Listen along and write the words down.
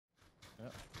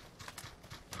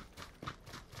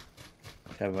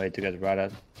have a way to get right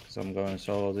at. So I'm going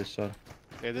solo this side.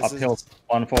 Okay, this Uphill is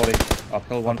 140.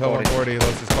 Uphill 140. 140.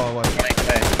 Let's just call one.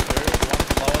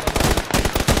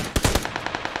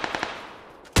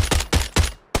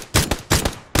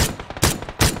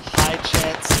 high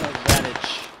chance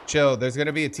advantage. Chill. There's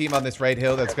gonna be a team on this right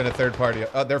hill that's gonna third party.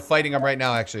 They're fighting them right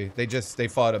now. Actually, they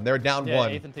fought them. They're down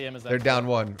one. They're down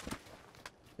one.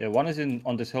 Yeah, one is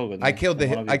on this hill with me. I killed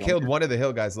one of the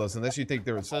hill guys, Los. Unless you think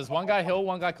there was. So there's one guy hill,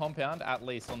 one guy compound at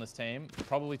least on this team.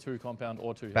 Probably 2 compound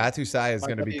or 2 hill. Batusai is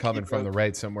gonna be coming from the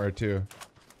right somewhere too.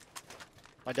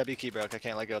 My W key broke. I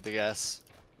can't let go of the gas.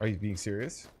 Are you being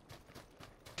serious?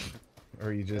 Or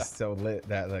are you just so lit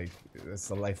that like it's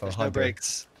the life of a There's hunter? no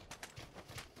brakes.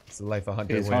 It's the life of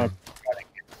hunter. He's Winning.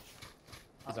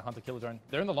 There's a hunter killer drone.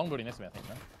 They're in the long building next to me, I think,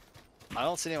 right? I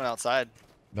don't see anyone outside.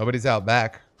 Nobody's out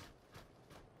back.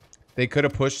 They could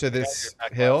have pushed to this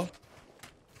hill.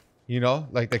 You know,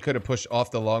 like they could have pushed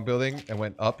off the long building and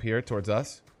went up here towards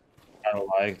us. I don't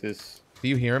like this. Do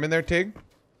you hear him in there, Tig?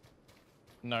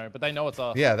 No, but they know it's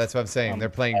us. Yeah, that's what I'm saying. They're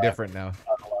playing different now.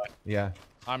 Yeah.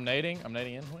 I'm nading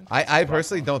in. Hwinn. I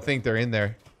personally don't think they're in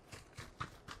there.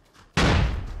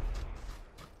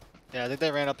 Yeah, I think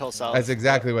they ran uphill south. That's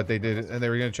exactly what they did, and they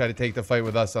were gonna try to take the fight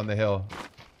with us on the hill.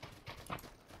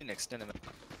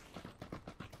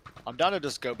 I'm down to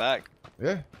just go back.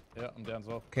 Yeah. Yeah, I'm down as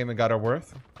well. Came and got our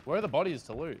worth. Where are the bodies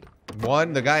to loot?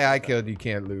 One, the guy I killed, you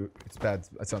can't loot. It's bad.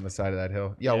 It's on the side of that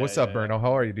hill. Yo, Yeah, what's up, Berno?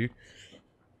 How are you, dude?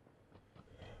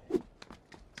 This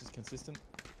is consistent.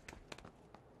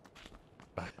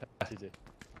 GG.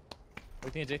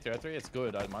 What can you J303? It's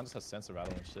good. Mine just has sensor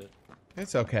rattle and shit.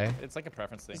 It's okay. It's like a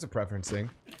preference thing. It's a preference thing.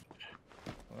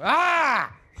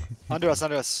 Ah! Under us,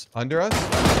 under us. Under us?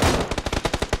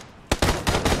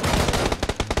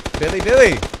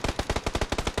 Billy!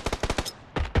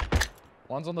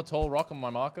 One's on the tall rock on my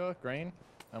marker, green.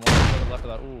 And one's to the left of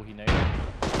that. Ooh, he naded.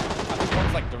 I think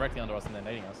one's like directly under us and they're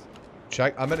nading us.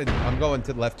 Check. I'm going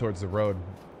to the left towards the road.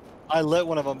 I lit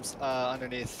one of them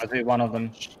underneath. I see one of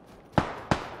them.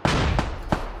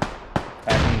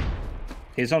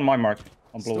 He's on my mark.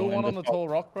 On blue. Still one on the tall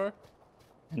rock, bro.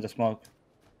 In the smoke.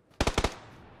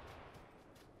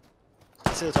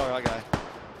 I see the tall rock guy.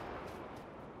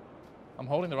 I'm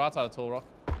holding the right side of tall rock.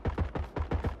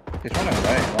 He's running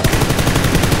away.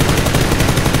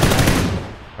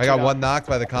 I got one knocked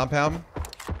by the compound.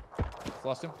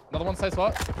 Lost him. Another one, stay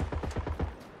spot.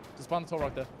 Just behind the tall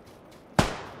rock there.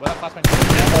 Where that flashbang?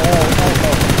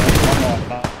 One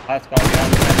more. Last guy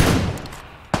behind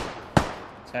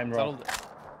the same rock.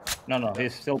 No,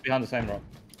 he's still behind the same rock.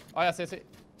 Oh, yeah, I see. It's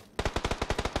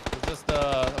just,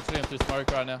 I'm shooting him through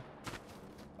smoke right now.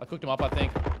 I cooked him up, I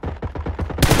think.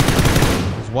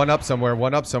 There's one up somewhere.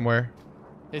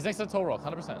 He's next to the tall rock,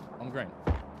 100%. On green.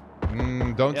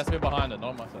 Don't. He has to be behind it,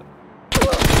 not on my side.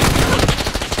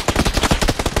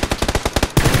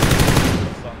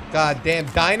 God damn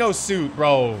dino suit,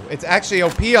 bro. It's actually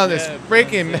OP on this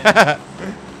freaking it's map.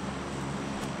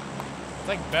 It's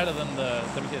like better than the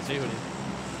WTSG hoodie.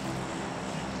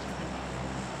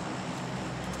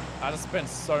 I just spent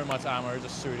so much ammo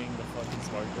just shooting the fucking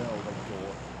smoke. Oh my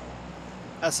god.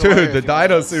 That's Dude, the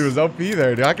dino suit was OP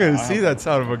there, dude. I couldn't see that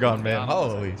son of a gun, man.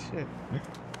 Holy shit.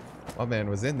 My man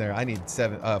was in there. I need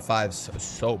 5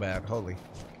 so bad. Holy.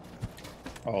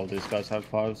 Oh, these guys have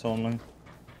 5s only.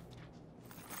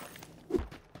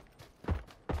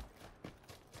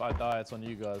 If I die, it's on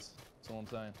you guys. That's all I'm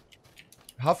saying.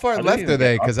 How far left are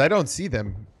they? Because I don't see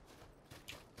them.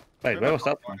 Wait, where was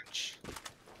that one?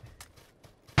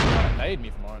 Made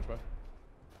me from orange, bro.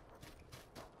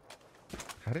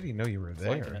 How did he know you were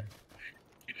there?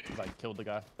 Like killed the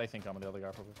guy. They think I'm the other guy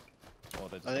probably. Or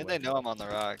they just I think they know I'm on the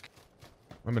rock.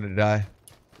 I'm gonna die.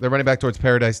 They're running back towards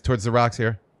paradise, towards the rocks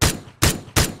here.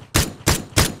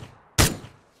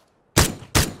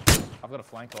 I've got a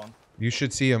flank on. You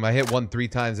should see him. I hit one 3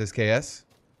 times SKS.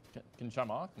 Can you try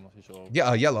mark? I'm not too sure.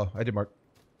 Yeah, yellow. I did mark.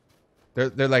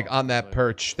 They're like on that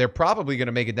perch. They're probably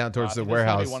gonna make it down towards the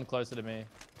warehouse. There's one closer to me.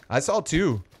 I saw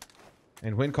 2,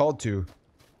 and Hwinn called 2.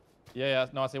 Yeah.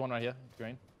 No, I see one right here.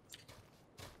 Green.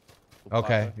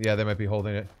 Okay. Yeah, they might be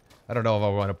holding it. I don't know if I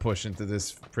want to push into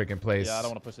this freaking place. Yeah, I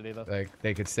don't want to push it either. Like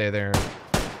they could stay there. I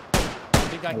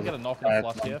think I can get a knock and a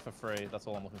flush here for free. That's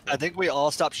all I'm looking for. I think we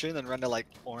all stop shooting and run to like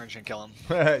orange and kill him.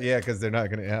 Yeah, because they're not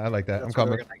gonna. Yeah, I like that. That's I'm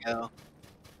where coming. we're gonna go.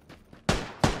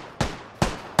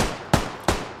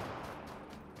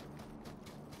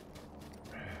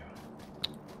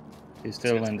 He's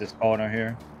still in this corner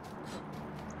here.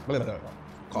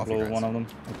 Coffee Blow grinds. one of them,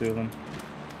 or 2 of them.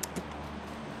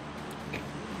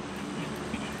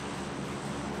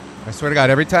 I I swear to God,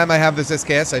 every time I have this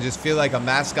SKS, I just feel like a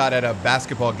mascot at a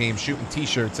basketball game shooting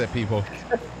T-shirts at people.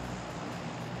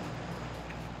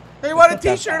 Hey, you want a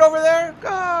T-shirt over there?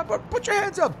 Put your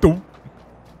hands up. Doom.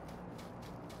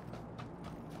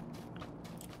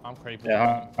 I'm creeping.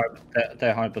 They're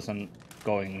 100%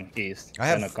 going east. I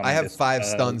have 5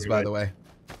 stuns, by the way.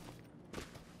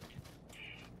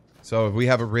 So if we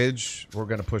have a ridge, we're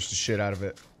gonna push the shit out of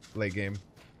it late game. Dude,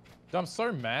 I'm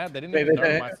so mad. They didn't even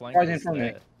know my flank was in front of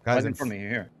me. there. Guys in front of me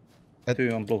here. At 2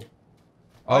 on blue.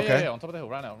 Oh, okay. yeah, on top of the hill,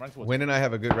 right now. Right towards Winn and I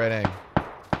have a good right aim.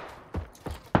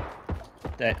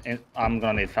 I'm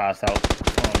gonna need fast help.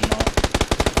 Oh no.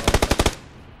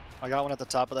 I got one at the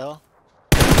top of the hill.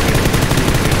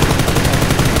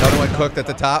 Another one cooked at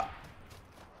the top.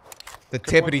 The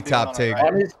tippity top Tig.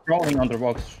 One is rolling on the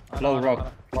rocks. Low rocks.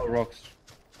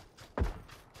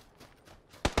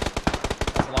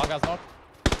 That's a lot, guys. Knock.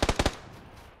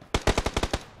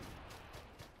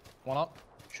 One up.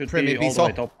 Should Trim be it, all the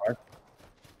way top, right?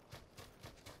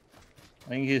 I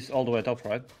think he's all the way top,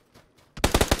 right?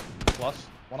 Flush.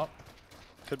 One up.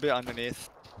 Could be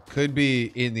underneath. Could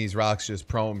be in these rocks, just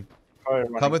prone.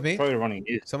 Come with me. Probably running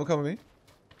east. Someone come with me.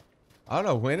 I don't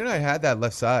know. Winn and I had that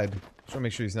left side. Just want to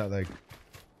make sure he's not like.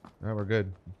 No, we're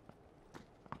good.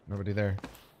 Nobody there.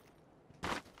 On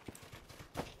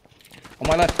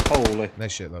my left. Holy.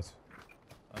 Nice shit, Los.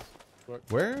 Nice.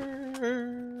 Where?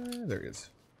 There he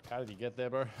is. How did you get there,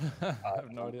 bro? I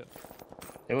have no idea.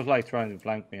 It was like trying to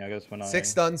flank me, I guess, when 6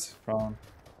 stuns. From...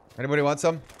 Anybody want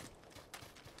some?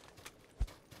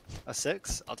 A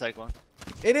 6? I'll take one.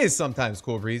 It is sometimes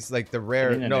cool, Breeze. Like the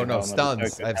rare. No,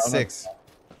 stuns. I have 6.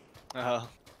 Uh-huh.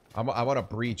 I want to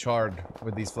breach hard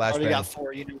with these flashbangs. Already got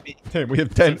 4, you know me. Damn, we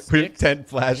have 10. We have 10 You got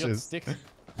flashes. Stick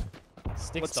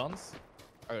stuns?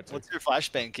 What's your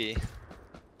flashbang key?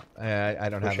 I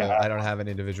don't have I don't have an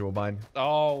individual bind.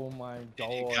 Oh my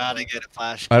god. You gotta get a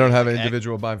flash. I don't have an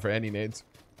individual bind for any nades.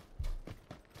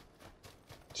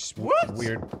 Just What?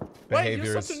 weird Wait, behaviors.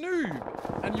 you're such a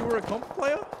noob, and you were a comp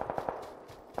player,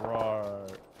 bro.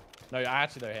 No, I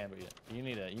actually don't handle it. You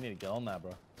need to get on that,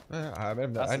 bro. I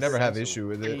never have issue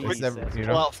with it. It's never, you Pull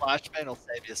know. out flashbang will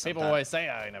save you some People time. always say,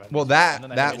 "Oh, you never." Well, that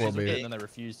will be. And then they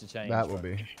refuse to change. That will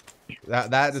be.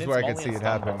 That is Since where I can only see in it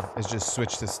stun happen. buff. Is just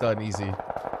switch to stun easy.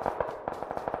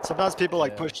 Sometimes people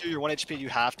like Yeah. push you, you're 1 HP, you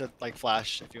have to like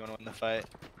flash if you want to win the fight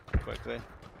quickly.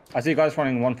 I see guys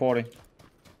running 140.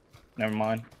 Never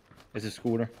mind. It's a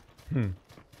scooter. Bro,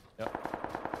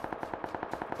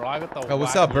 I got the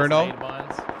what's up, wackiest Bruno? nade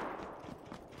binds.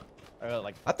 I got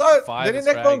like I thought 5 didn't is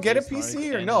Neckbone frag, get a 2 is PC smoke,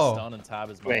 or 10 is no? stun, and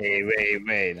tab is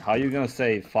Wait. How you gonna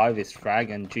say 5 is frag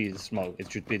and G is smoke?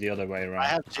 It should be the other way around. I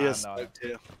have I GS know. smoke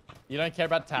too. You don't care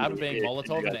about tab being Yeah,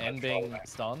 Molotov you and guys N are being trolling.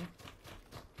 stun?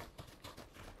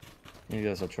 You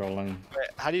guys are trolling. Wait,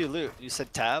 how do you loot? You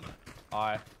said tab?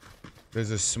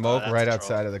 There's a smoke that's right a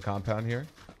outside of the compound here.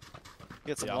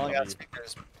 Get some Yeah, long I'm ass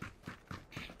speakers.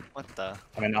 What the?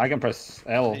 I mean, I can press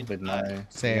L with my...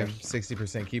 Same. fingers.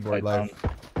 60% keyboard Right live.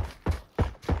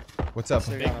 What's up?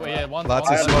 Big, yeah, one, Lots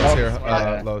one of left, smokes here,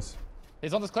 yeah. Los.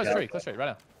 He's on this close Yeah. tree, right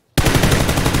now.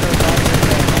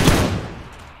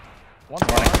 One's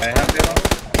Running. behind. I have it.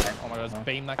 Oh my god, just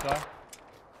beam that guy.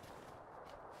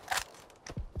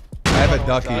 I have a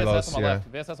ducky, VSS Los, on my yeah.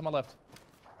 left. VSS on my left.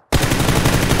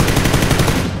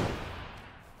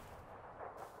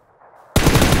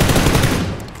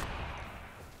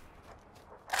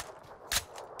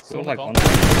 It was like one.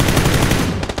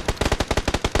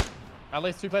 At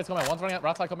least 2 players coming. One's running out.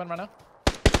 Right side coming right now.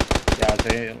 Yeah, I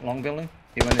see long building.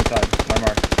 He went inside. My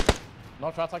mark.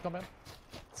 Not right side coming.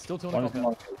 Still 2 on One the is compound.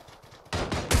 long.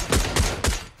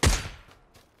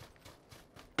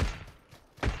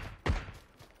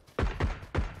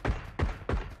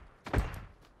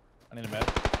 I need a med.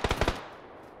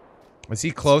 Was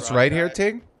he close right here,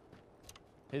 Tig?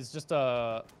 He's just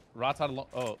right side along.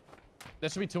 Oh, there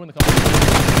should be 2 in the compound.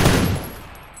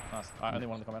 Nice. I only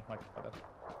one in the compound. My bad.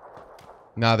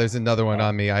 Nah, there's another one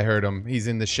on me. I heard him. He's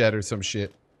in the shed or some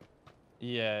shit.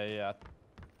 Yeah.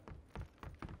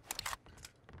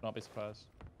 Not be surprised.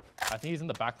 I think he's in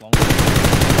the back long.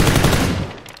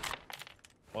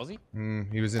 Was he?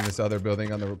 He was in this other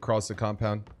building on the across the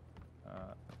compound.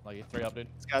 Like 3 up, dude.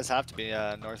 These guys have to be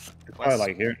north. Oh,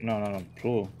 like here? No.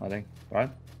 Blue, I think. Right?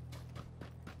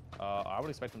 I would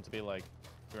expect them to be like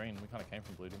green. We kind of came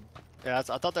from blue, didn't we? Yeah, I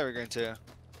thought they were green too.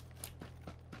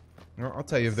 I'll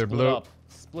tell you if they're Split blue. up.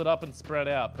 Split up and spread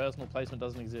out. Personal placement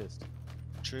doesn't exist.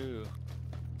 True.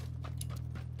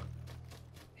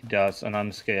 He does, and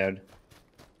I'm scared.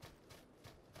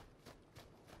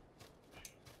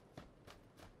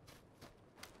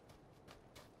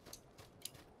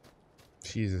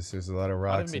 Jesus, there's a lot of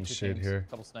rocks and shit here.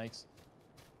 Couple snakes.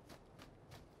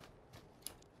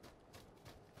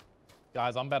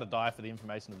 Guys, I'm about to die for the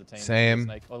information of the team. Same.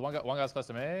 Snake. Oh, one guy's close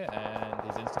to me, and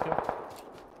he's insta-kill.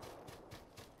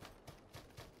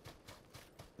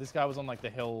 This guy was on like the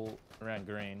hill around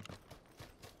green.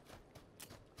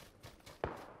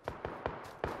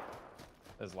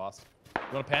 There's last. You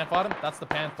want to pan fight him? That's the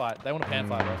pan fight. They want to pan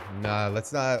fight, bro. Nah,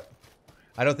 let's not.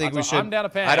 I don't think we should. I'm down to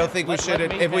pan. I don't think we should.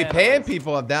 If we pan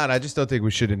people, I'm down. I just don't think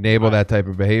we should enable that type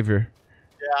of behavior.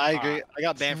 Yeah, I agree. I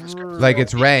got banned for script. Like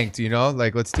it's ranked, you know?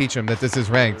 Like let's teach them that this is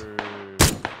ranked.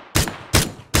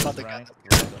 About the guy.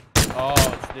 Oh,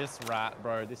 it's this rat,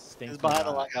 bro. This stinks. He's behind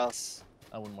the lighthouse.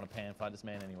 I wouldn't want to pan fight this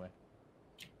man anyway.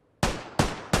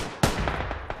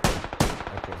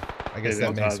 Okay. I guess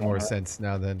that makes more sense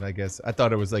now then, I guess. I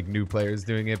thought it was like new players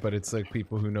doing it, but it's like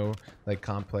people who know like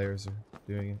comp players are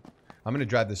doing it. I'm gonna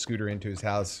drive the scooter into his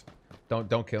house. Don't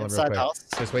kill him real quick. House?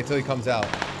 Just wait till he comes out.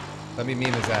 Let me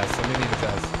meme his ass. Let me meme his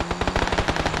ass.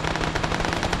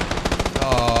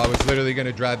 Oh, I was literally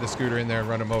gonna drive the scooter in there and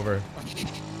run him over.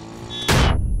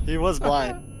 He was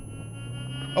blind.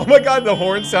 Oh my god, the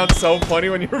horn sounds so funny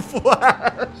when you're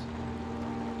flash.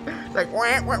 It's like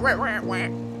wah, wah, wah, wah, wah.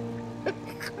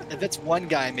 If it's one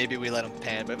guy, maybe we let him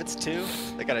pan, but if it's two,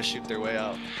 they gotta shoot their way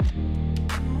out.